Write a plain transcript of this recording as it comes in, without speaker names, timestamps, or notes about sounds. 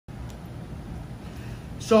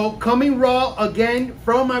So coming raw again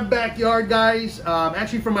from my backyard, guys.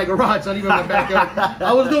 Actually from my garage, not even my backyard.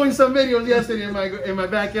 I was doing some videos yesterday in my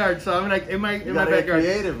backyard, so I'm like in my backyard.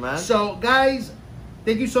 Creative, man. So guys,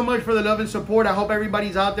 thank you so much for the love and support. I hope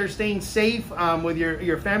everybody's out there staying safe with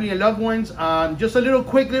your family and loved ones. Just a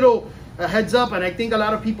quick little heads up, and I think a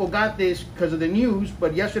lot of people got this because of the news.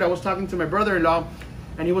 But yesterday I was talking to my brother-in-law,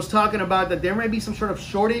 and he was talking about that there might be some sort of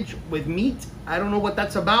shortage with meat. I don't know what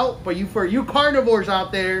that's about, but for you carnivores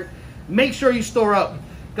out there, make sure you store up.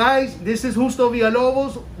 Guys, this is Justo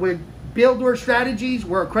Villalobos with Buildward Strategies.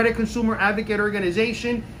 We're a credit consumer advocate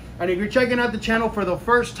organization. And if you're checking out the channel for the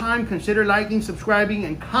first time, consider liking, subscribing,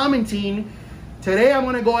 and commenting. Today, I'm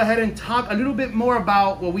going to go ahead and talk a little bit more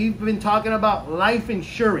about what we've been talking about, life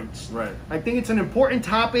insurance. Right. I think it's an important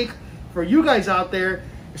topic for you guys out there,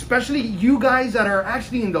 especially you guys that are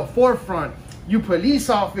actually in the forefront. You police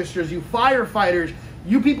officers, you firefighters,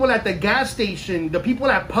 you people at the gas station, the people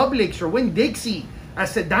at Publix or Winn-Dixie, at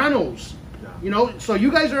Sedanos. Yeah. You know, so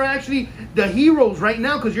you guys are actually the heroes right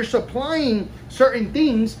now because you're supplying certain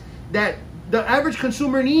things that the average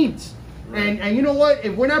consumer needs. Right. And you know what?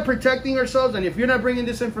 If we're not protecting ourselves, and if you're not bringing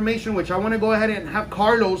this information, which I want to go ahead and have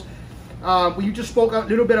Carlos, you just spoke a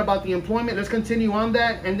little bit about the employment. Let's continue on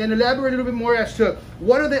that and then elaborate a little bit more as to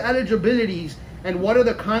what are the eligibilities and what are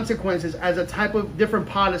the consequences as a type of different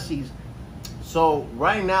policies. So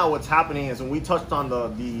right now what's happening is, when we touched on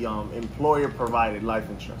the employer provided life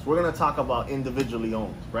insurance, we're going to talk about individually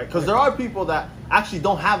owned, right? Because there are people that actually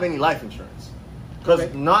don't have any life insurance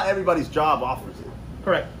because not everybody's job offers it.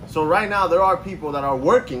 Correct. So right now there are people that are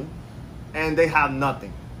working and they have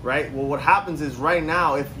nothing, right? Well, what happens is right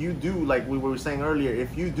now, if you do, like we were saying earlier,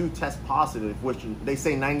 if you do test positive, which they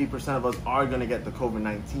say 90% of us are going to get the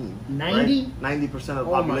COVID-19. 90? Right? 90% of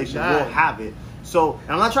the population will have it. So,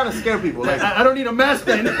 and I'm not trying to scare people. Like, I don't need a mask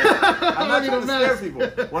then. I'm not trying to scare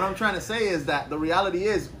people. What I'm trying to say is that the reality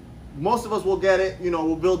is, most of us will get it, you know,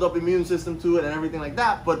 we'll build up immune system to it and everything like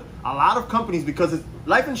that. But a lot of companies, because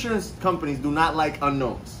life insurance companies do not like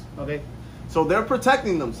unknowns. Okay. So they're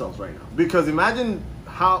protecting themselves right now. Because imagine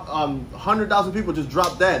how 100,000 people just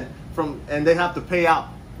drop dead and they have to pay out,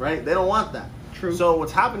 right? They don't want that. True. So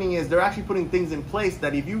what's happening is they're actually putting things in place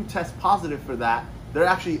that if you test positive for that, they're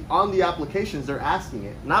actually on the applications, they're asking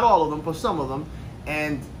it. Not all of them, but some of them.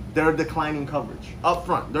 And they're declining coverage up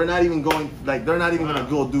front. They're not even going, like, they're not even going to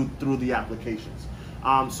go through the applications.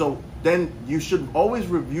 So then you should always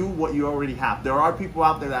review what you already have. There are people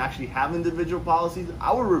out there that actually have individual policies.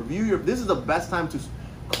 I would review this is the best time to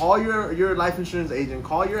call your life insurance agent,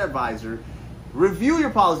 call your advisor, review your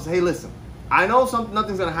policies. Hey, listen, I know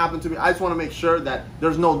nothing's going to happen to me. I just want to make sure that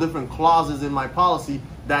there's no different clauses in my policy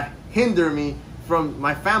that hinder me from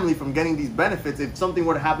my family from getting these benefits if something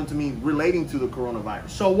were to happen to me relating to the coronavirus.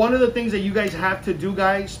 So one of the things that you guys have to do,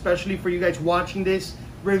 guys, especially for you guys watching this,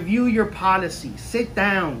 review your policy. Sit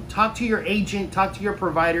down, talk to your agent, talk to your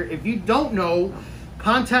provider. If you don't know,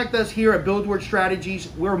 contact us here at Buildward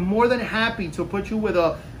Strategies. We're more than happy to put you with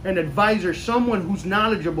an advisor, someone who's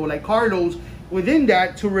knowledgeable like Carlos within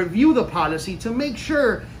that, to review the policy to make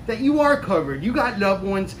sure that you are covered. You got loved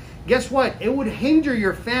ones. Guess what? It would hinder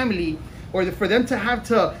your family, or for them to have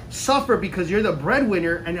to suffer because you're the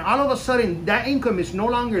breadwinner, and all of a sudden that income is no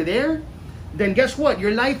longer there. Then guess what?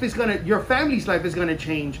 Your family's life is gonna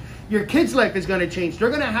change. Your kids' life is gonna change. They're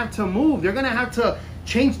gonna have to move. They're gonna have to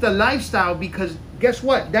change the lifestyle because guess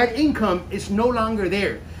what? That income is no longer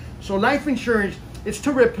there. So life insurance is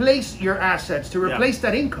to replace your assets, to replace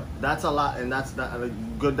that income. That's a lot, and that's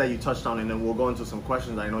good that you touched on, and then we'll go into some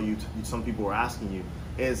questions I know some people were asking you.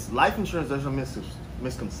 Is life insurance, there's a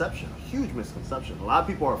misconception, a huge misconception. A lot of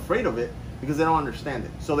people are afraid of it because they don't understand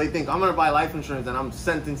it. So they think, I'm going to buy life insurance and I'm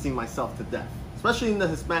sentencing myself to death, especially in the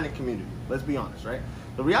Hispanic community. Let's be honest, right?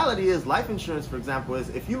 The reality is, life insurance, for example, is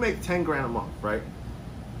if you make 10 grand a month, right?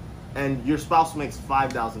 And your spouse makes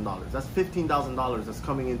 $5,000, that's $15,000 that's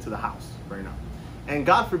coming into the house right now. And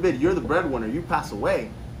God forbid, you're the breadwinner, you pass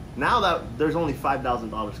away. Now that there's only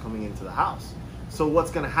 $5,000 coming into the house. So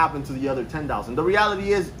what's going to happen to the other 10,000? The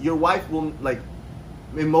reality is, your wife will, like,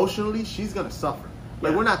 emotionally, she's going to suffer.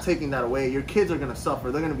 Like, we're not taking that away. Your kids are going to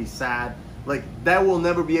suffer. They're going to be sad. Like, that will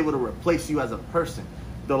never be able to replace you as a person.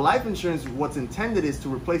 The life insurance, what's intended is to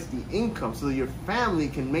replace the income so that your family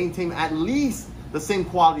can maintain at least the same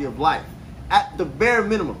quality of life at the bare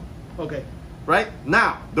minimum. Okay. Right?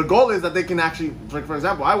 Now, the goal is that they can actually, like, for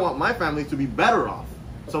example, I want my family to be better off.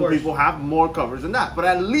 Some people have more coverage than that, but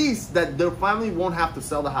at least that their family won't have to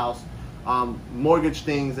sell the house, mortgage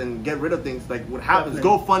things, and get rid of things. Like what happens,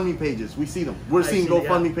 GoFundMe pages, we see them. We're seeing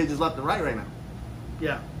GoFundMe pages left and right now.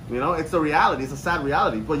 Yeah. You know, it's a reality. It's a sad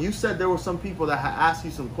reality. But you said there were some people that had asked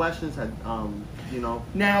you some questions, had, you know.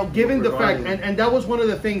 Now, given the fact, and that was one of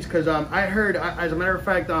the things, because I heard, as a matter of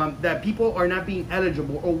fact, that people are not being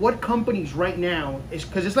eligible, or what companies right now, is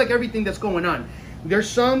because it's like everything that's going on. There's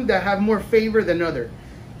some that have more favor than other.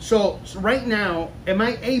 So right now, am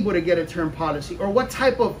I able to get a term policy, or what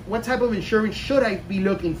type of insurance should I be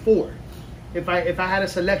looking for? If I had a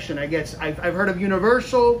selection, I guess I've heard of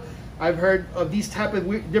Universal. I've heard of these type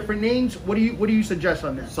of different names. What do you suggest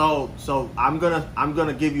on that? So I'm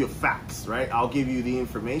gonna give you facts, right? I'll give you the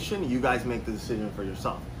information. You guys make the decision for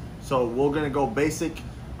yourself. So we're gonna go basic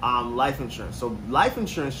life insurance. So life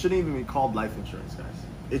insurance shouldn't even be called life insurance, guys.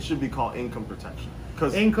 It should be called income protection.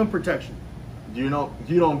 Because income protection. You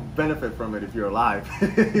don't benefit from it if you're alive.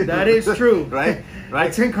 That is true. Right?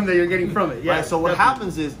 It's income that you're getting from it. Yeah. Right? So what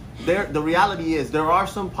happens is the reality is there are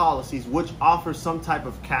some policies which offer some type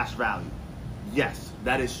of cash value. Yes,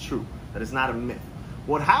 that is true. That is not a myth.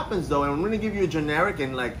 What happens though, and I'm going to give you a generic,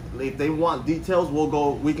 and like if they want details,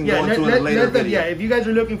 we can go into it in a later video. Yeah, if you guys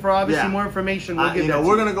are looking for obviously more information, we'll give that.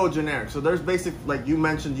 We're going to go generic. So there's basic, like you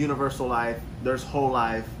mentioned, universal life. There's whole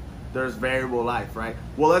life. There's variable life, right?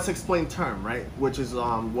 Well, let's explain term, right? Which is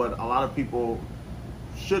what a lot of people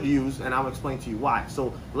should use, and I'll explain to you why.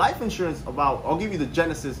 So life insurance, I'll give you the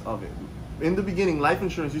genesis of it. In the beginning, life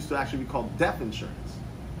insurance used to actually be called death insurance.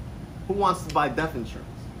 Who wants to buy death insurance?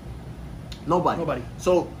 Nobody.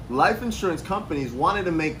 So life insurance companies wanted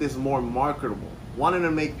to make this more marketable, wanted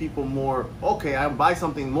to make people more, okay, I buy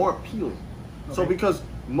something more appealing. Okay. So because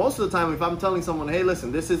most of the time, if I'm telling someone, hey,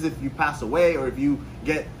 listen, this is if you pass away or if you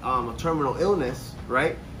get a terminal illness,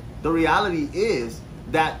 right? The reality is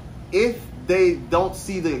that if they don't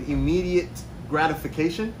see the immediate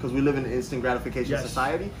gratification, because we live in an instant gratification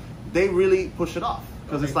society, they really push it off.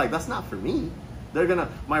 Because it's like, that's not for me.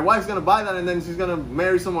 My wife's gonna buy that and then she's gonna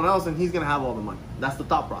marry someone else and he's gonna have all the money. That's the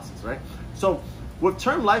thought process, right? So with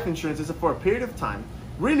term life insurance, it's for a period of time.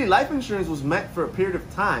 Really, life insurance was meant for a period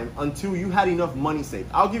of time until you had enough money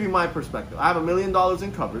saved. I'll give you my perspective. I have $1 million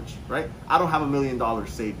in coverage, right? I don't have $1 million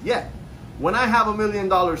saved yet. When I have $1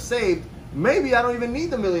 million saved, maybe I don't even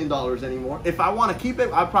need the $1 million anymore. If I want to keep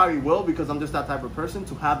it, I probably will, because I'm just that type of person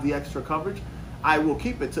to have the extra coverage. I will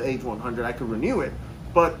keep it to age 100. I could renew it.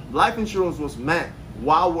 But life insurance was meant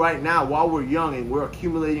while we're young and we're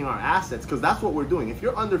accumulating our assets, because that's what we're doing. If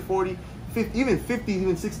you're under 40, 50,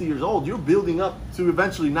 even 60 years old, you're building up to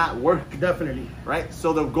eventually not work. Definitely. Right?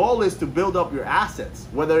 So the goal is to build up your assets,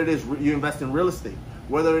 whether it is you invest in real estate,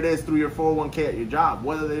 whether it is through your 401k at your job,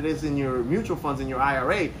 whether it is in your mutual funds, in your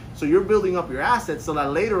IRA. So you're building up your assets so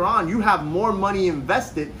that later on you have more money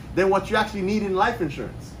invested than what you actually need in life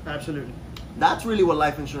insurance. Absolutely. That's really what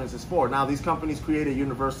life insurance is for. Now, these companies created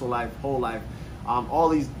universal life, whole life, all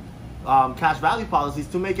these cash value policies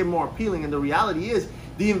to make it more appealing. And the reality is,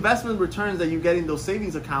 the investment returns that you get in those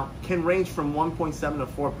savings account can range from 1.7 to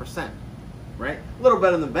 4%, right? A little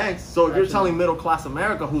better than banks. So if you're telling middle class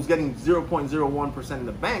America who's getting 0.01% in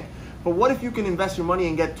the bank, but what if you can invest your money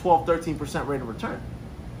and get 12, 13% rate of return?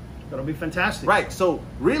 That'll be fantastic. Right. So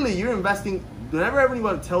really, you're investing. Whenever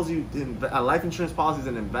everyone tells you a life insurance policy is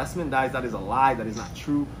an investment, that is a lie. That is not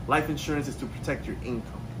true. Life insurance is to protect your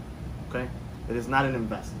income. Okay? It is not an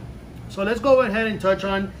investment. So let's go ahead and touch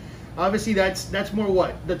on, obviously that's more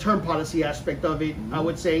what? The term policy aspect of it, I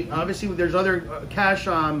would say. Obviously there's other cash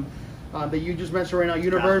that you just mentioned right now,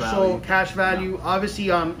 universal, cash value. Yeah. Obviously,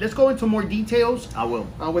 let's go into more details. I will.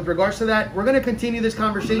 With regards to that. We're going to continue this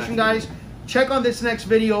conversation, guys. Check on this next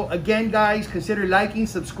video. Again, guys, consider liking,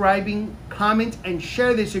 subscribing, comment, and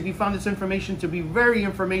share this if you found this information to be very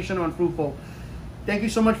informational and fruitful. Thank you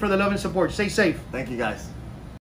so much for the love and support. Stay safe. Thank you, guys.